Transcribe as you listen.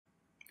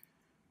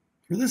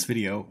For this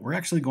video, we're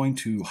actually going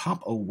to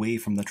hop away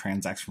from the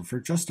transaction for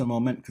just a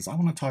moment because I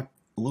want to talk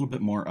a little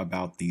bit more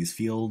about these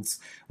fields,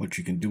 what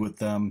you can do with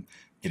them,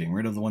 getting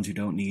rid of the ones you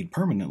don't need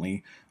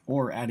permanently,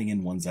 or adding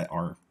in ones that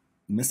are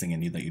missing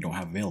any that you don't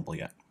have available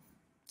yet.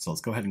 So let's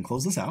go ahead and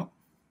close this out.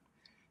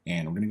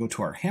 And we're going to go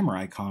to our hammer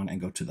icon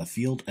and go to the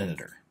field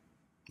editor.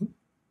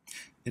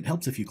 It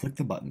helps if you click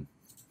the button.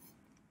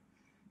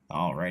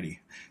 Alrighty,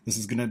 this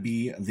is going to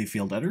be the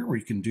field editor where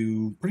you can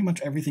do pretty much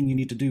everything you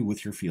need to do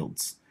with your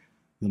fields.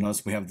 You'll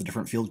notice we have the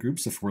different field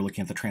groups. If we're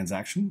looking at the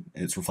transaction,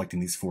 it's reflecting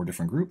these 4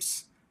 different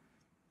groups.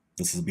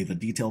 This will be the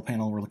detail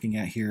panel we're looking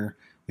at here.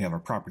 We have our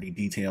property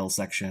details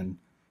section,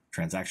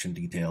 transaction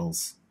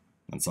details,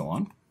 and so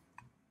on.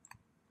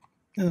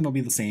 And it'll be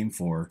the same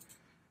for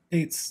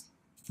dates,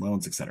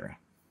 loans, etc.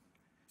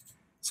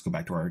 Let's go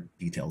back to our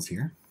details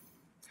here.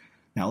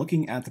 Now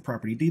looking at the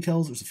property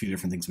details, there's a few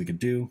different things we could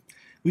do.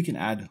 We can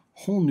add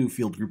whole new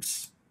field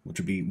groups, which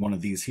would be one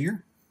of these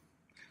here.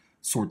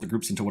 Sort the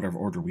groups into whatever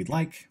order we'd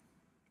like.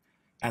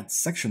 Add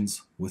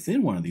sections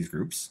within one of these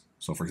groups.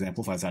 So for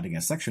example, if I was adding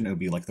a section, it would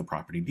be like the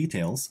property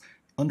details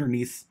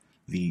underneath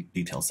the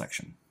details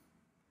section.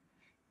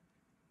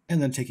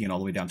 And then taking it all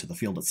the way down to the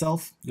field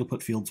itself, you'll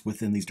put fields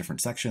within these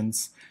different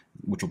sections,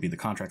 which will be the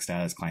contract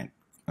status, client,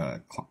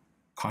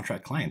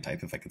 contract client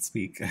type, if I could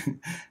speak,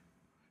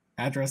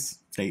 address,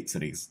 date,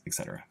 cities,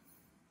 etc.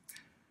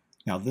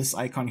 Now this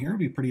icon here will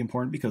be pretty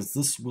important because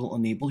this will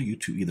enable you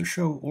to either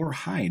show or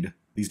hide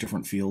these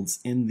different fields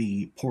in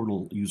the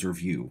portal user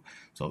view.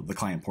 So the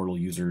client portal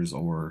users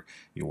or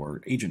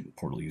your agent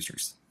portal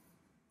users.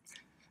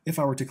 If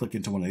I were to click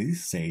into one of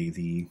these, say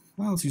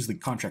let's use the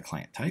contract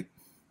client type.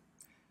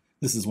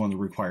 This is one of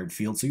the required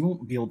fields, so you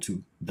won't be able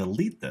to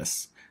delete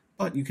this,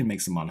 but you can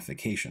make some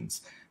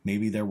modifications.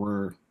 Maybe there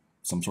were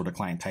some sort of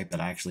client type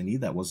that I actually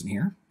need that wasn't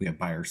here. We have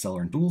buyer,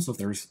 seller, and dual, so if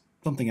there's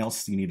something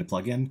else you need to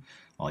plug in,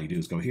 all you do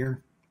is go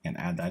here and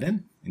add that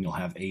in, and you'll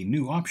have a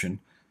new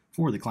option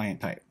for the client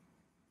type.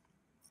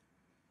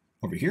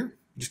 Over here,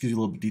 it just gives you a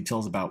little bit of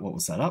details about what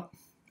was set up,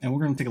 and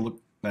we're going to take a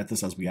look at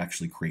this as we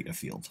actually create a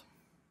field.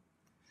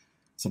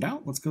 So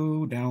now let's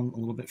go down a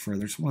little bit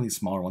further. It's one of these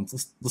smaller ones.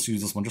 Let's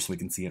use this one just so we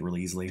can see it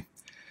really easily.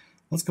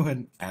 Let's go ahead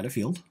and add a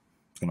field.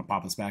 It's going to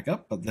pop us back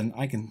up, but then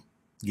I can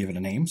give it a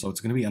name. So it's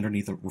going to be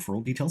underneath the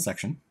referral details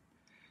section.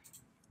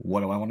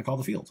 What do I want to call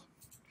the field?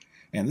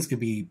 And this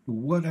could be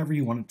whatever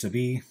you want it to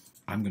be.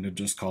 I'm going to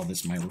just call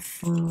this my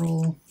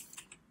referral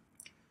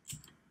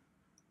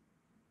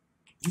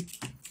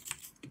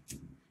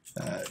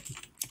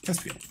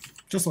test field,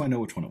 just so I know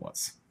which one it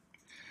was.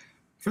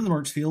 For the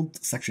merge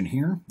field section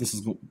here,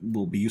 this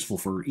will be useful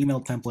for email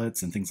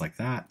templates and things like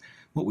that.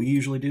 What we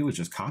usually do is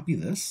just copy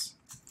this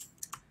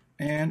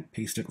and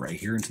paste it right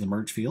here into the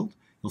merge field.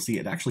 You'll see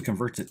it actually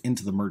converts it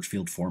into the merge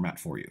field format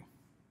for you.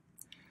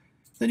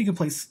 Then you can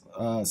place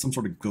some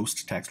sort of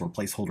ghost text or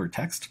placeholder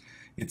text.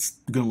 It's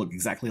going to look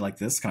exactly like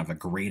this, kind of a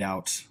grayed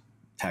out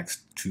text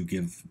to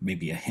give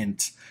maybe a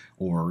hint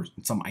or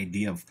some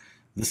idea of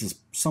this is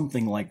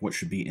something like what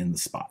should be in the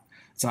spot.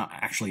 It's not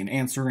actually an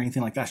answer or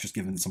anything like that. It's just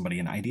giving somebody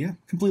an idea,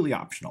 completely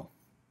optional.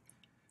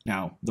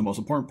 Now, the most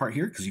important part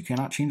here, because you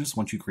cannot change this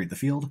once you create the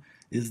field,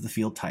 is the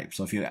field type.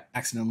 So if you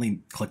accidentally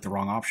click the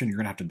wrong option, you're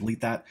going to have to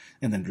delete that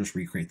and then just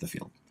recreate the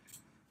field.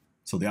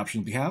 So the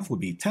options we have would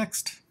be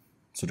text.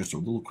 So just a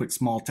little quick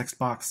small text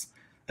box,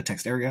 a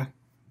text area,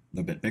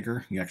 a bit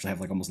bigger. You actually have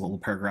like almost a little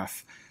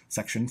paragraph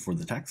section for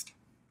the text.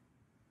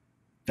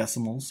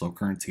 Decimals, so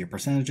currency or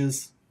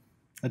percentages,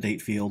 a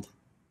date field,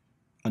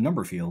 a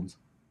number field,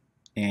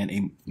 and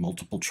a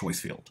multiple choice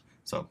field.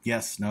 So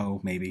yes,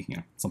 no, maybe,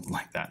 something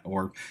like that.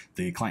 Or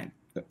the client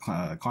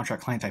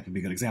contract client type would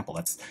be a good example.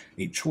 That's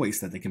a choice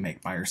that they can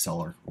make, buyer,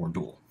 seller, or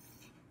dual.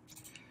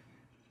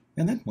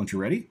 And then once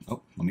you're ready,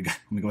 let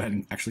me go ahead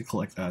and actually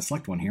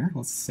select one here.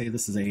 Let's say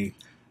this is a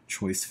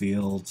choice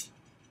field,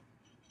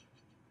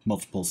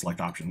 multiple select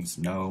options.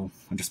 No,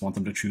 I just want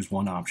them to choose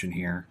one option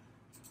here.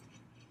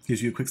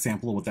 Gives you a quick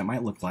sample of what that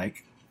might look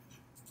like.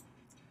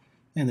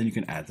 And then you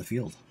can add the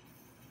field.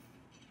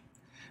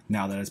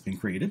 Now that it's been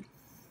created,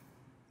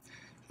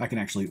 I can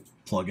actually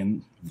plug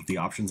in the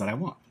options that I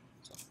want.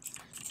 So,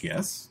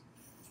 yes,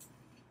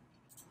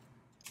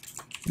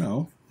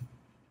 no,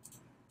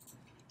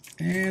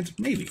 and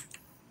maybe,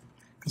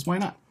 because why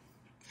not?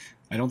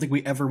 I don't think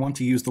we ever want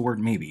to use the word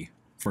maybe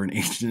for an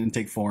agent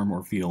intake form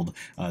or field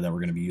that we're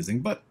going to be using,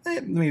 but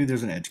maybe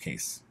there's an edge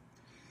case.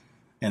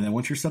 And then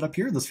once you're set up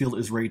here, this field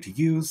is ready to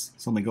use.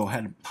 So let me go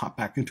ahead and pop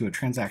back into a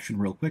transaction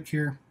real quick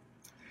here.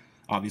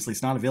 Obviously,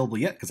 it's not available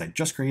yet because I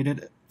just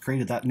created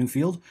that new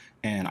field,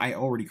 and I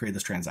already created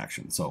this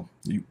transaction. So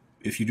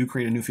if you do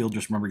create a new field,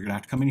 just remember you're going to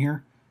have to come in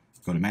here,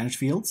 go to Manage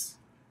Fields,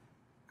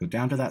 go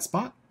down to that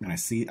spot, and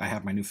I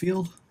have my new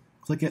field.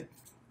 Click it.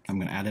 I'm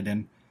going to add it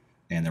in,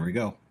 and there we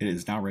go. It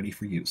is now ready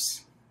for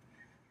use.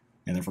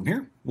 And then from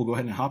here, we'll go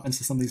ahead and hop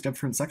into some of these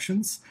different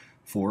sections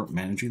for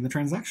managing the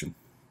transaction.